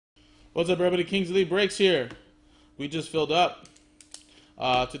What's up, everybody? Kings Elite Breaks here. We just filled up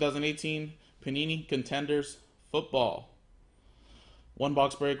 2018 Panini Contenders football. One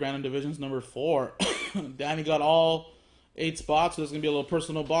box break, random divisions number 4. Danny got all 8 spots, so there's going to be a little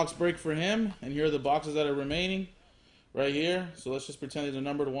personal box break for him. And here are the boxes that are remaining right here. So let's just pretend these are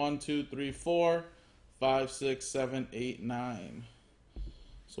numbered 1, 2, 3, 4, 5, 6, 7, 8, 9.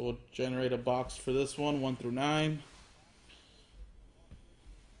 So we'll generate a box for this one, 1 through 9.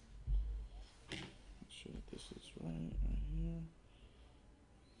 Sure that this is right here.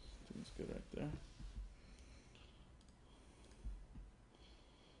 I think it's good right there.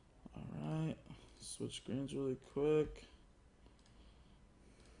 Alright, switch screens really quick.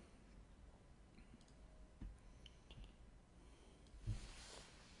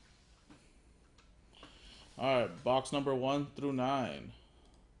 Alright, box number 1 through 9.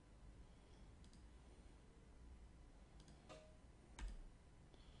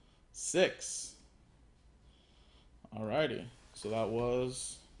 Six. Alrighty, so that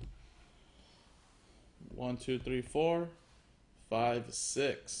was 1, 2, 3, 4, 5,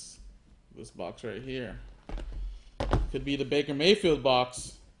 6. This box right here could be the Baker Mayfield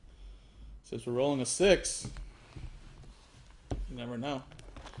box. Since we're rolling a 6, you never know.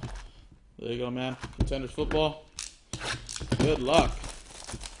 There you go, man. Contenders football. Good luck.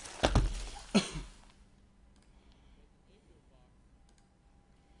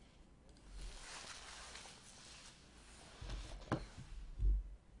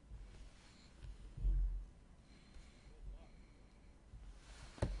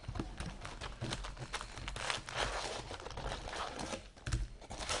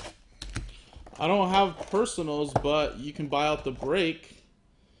 I don't have personals, but you can buy out the break.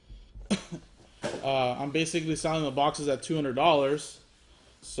 I'm basically selling the boxes at $200.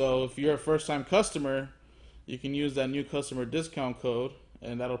 So if you're a first-time customer, you can use that new customer discount code,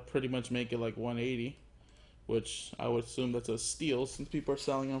 and that'll pretty much make it like $180, which I would assume that's a steal since people are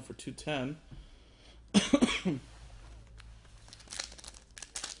selling them for $210.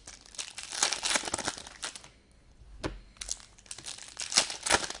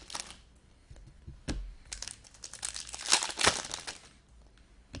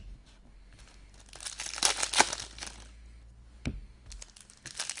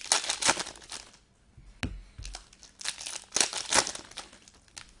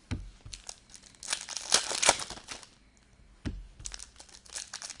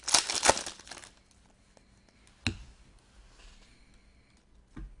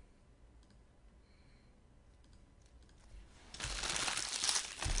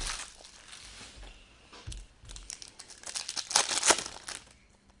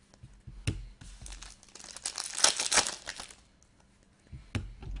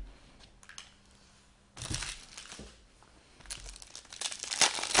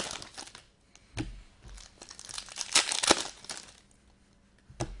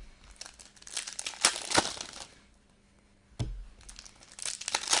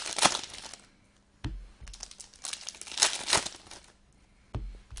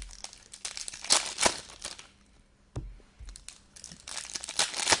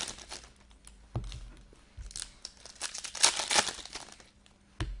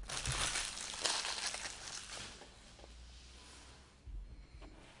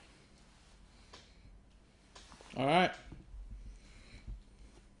 All right.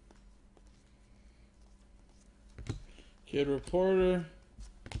 Kid Reporter.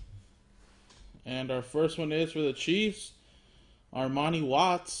 And our first one is for the Chiefs, Armani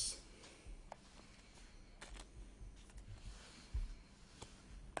Watts.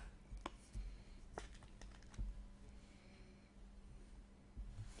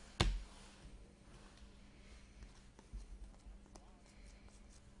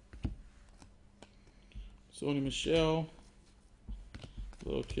 Sony Michel,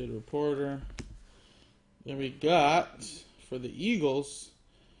 Little Kid Reporter. Then we got, for the Eagles,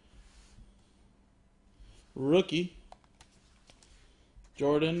 rookie,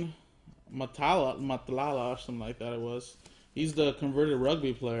 Jordan Matlala, or something like that it was. He's the converted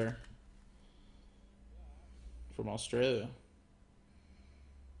rugby player from Australia.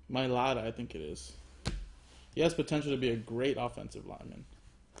 Mailata, I think it is. He has potential to be a great offensive lineman.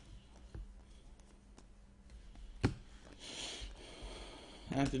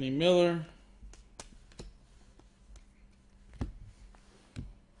 Anthony Miller.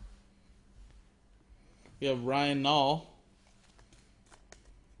 We have Ryan Nall.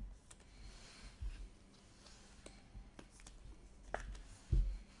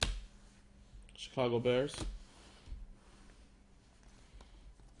 Chicago Bears.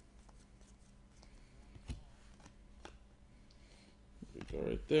 We go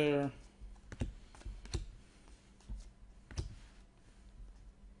right there.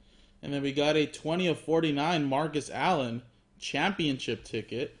 And then we got a 20 of 49 Marcus Allen championship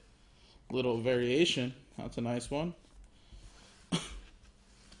ticket. Little variation. That's a nice one.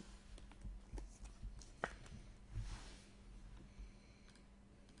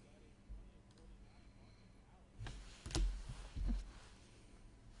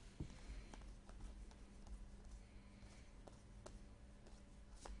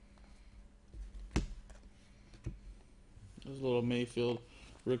 There's a little Mayfield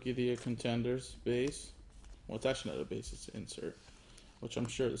Rookie of the Year Contenders base. Well, it's actually not a base, it's an insert. Which I'm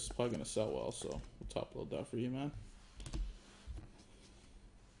sure this is probably going to sell well, so we'll top load that for you, man.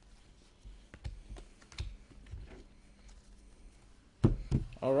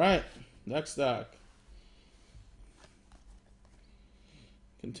 Alright, next stack.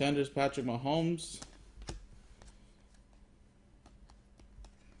 Contenders Patrick Mahomes.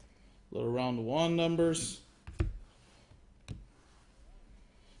 Little round 1 numbers.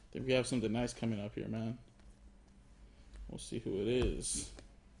 I think we have something nice coming up here, man. We'll see who it is.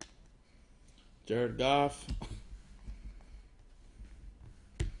 Jared Goff.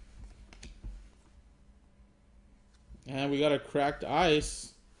 And we got a cracked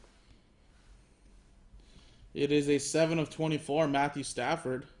ice. It is a 7 of 24 Matthew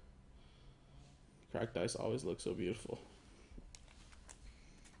Stafford. Cracked ice always looks so beautiful.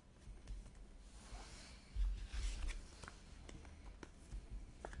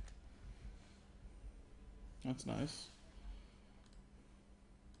 That's nice.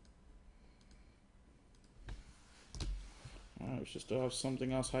 Alright, we should still have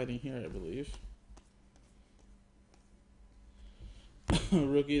something else hiding here, I believe.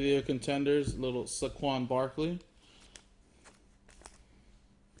 Rookie of the Year Contenders, little Saquon Barkley.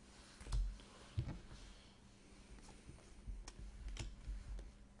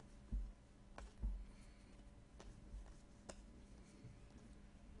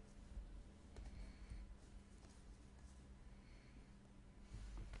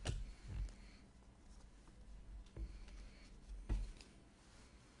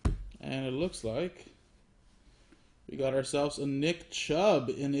 And it looks like we got ourselves a Nick Chubb,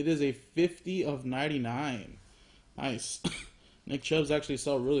 and it is a 50 of 99. Nice. Nick Chubb's actually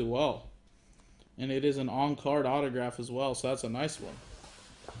sell really well. And it is an on-card autograph as well, so that's a nice one.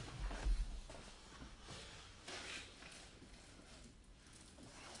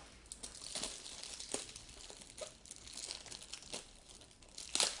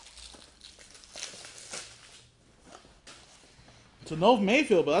 So no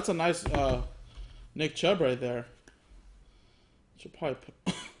Mayfield, but that's a nice Nick Chubb right there. Should probably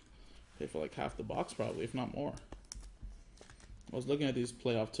pay for like half the box, probably, if not more. I was looking at these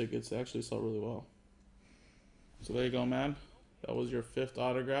playoff tickets. They actually sell really well. So there you go, man. That was your 5th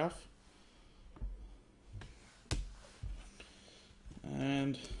autograph.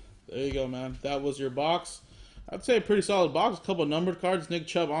 And there you go, man. That was your box. I'd say a pretty solid box. A couple numbered cards. Nick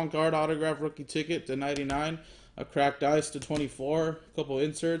Chubb on-card autograph rookie ticket to 99. A cracked ice to 24. A couple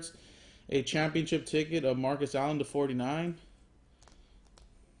inserts. A championship ticket of Marcus Allen to 49.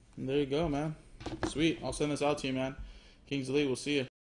 And there you go, man. Sweet. I'll send this out to you, man. Kings Elite, we'll see you.